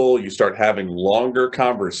useful. You start having longer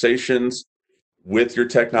conversations with your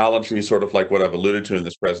technology, sort of like what I've alluded to in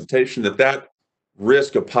this presentation, that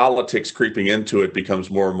risk of politics creeping into it becomes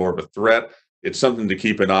more and more of a threat. It's something to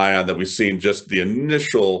keep an eye on, that we've seen just the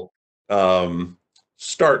initial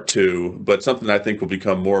start to, but something I think will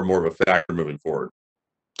become more and more of a factor moving forward.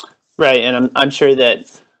 Right, and I'm sure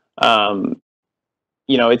that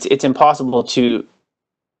it's impossible to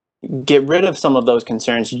get rid of some of those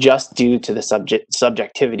concerns just due to the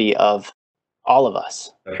subjectivity of all of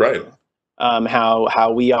us. That's right.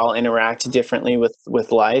 How we all interact differently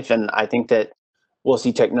with life, and I think that we'll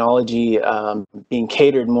see technology being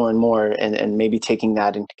catered more and more, and maybe taking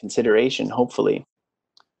that into consideration, hopefully.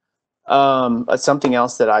 Something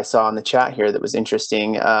else that I saw in the chat here that was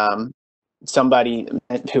interesting, somebody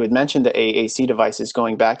who had mentioned the AAC devices,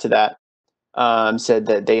 going back to that, said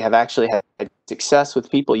that they have actually had success with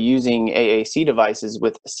people using AAC devices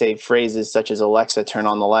with saved phrases such as "Alexa, turn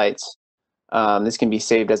on the lights." This can be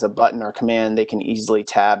saved as a button or command they can easily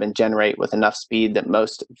tab and generate with enough speed that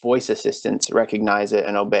most voice assistants recognize it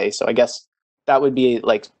and obey. So I guess that would be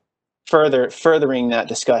like furthering that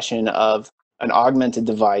discussion of an augmented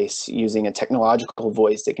device using a technological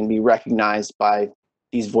voice that can be recognized by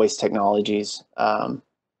these voice technologies, and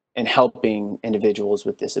helping individuals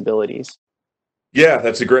with disabilities. Yeah,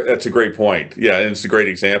 that's a great point. Yeah, and it's a great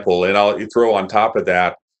example. And I'll throw on top of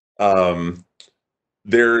that,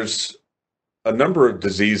 there's a number of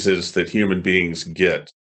diseases that human beings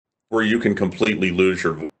get where you can completely lose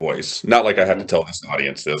your voice. Not like I have to tell this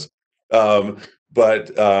audience this,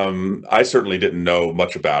 but I certainly didn't know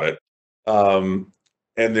much about it.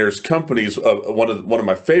 And there's companies. One of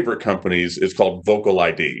my favorite companies is called Vocal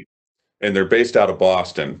ID, and they're based out of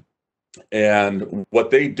Boston. And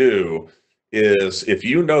what they do is, if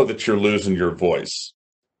you know that you're losing your voice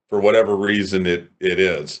for whatever reason it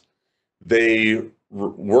is, they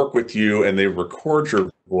work with you and they record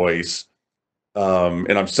your voice.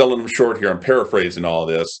 And I'm selling them short here. I'm paraphrasing all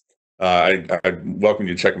this. I welcome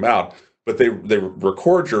you to check them out. But they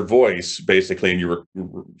record your voice basically, and you're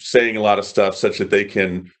saying a lot of stuff such that they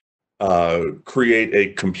can create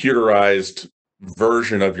a computerized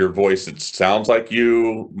version of your voice that sounds like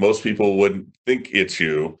you. Most people wouldn't think it's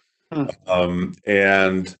you.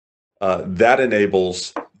 And that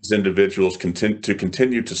enables these individuals to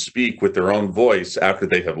continue to speak with their own voice after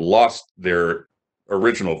they have lost their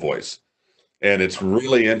original voice. And it's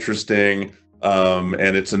really interesting.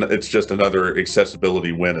 And it's just another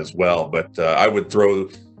accessibility win as well. But I would throw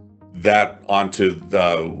that onto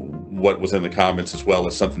what was in the comments as well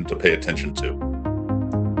as something to pay attention to.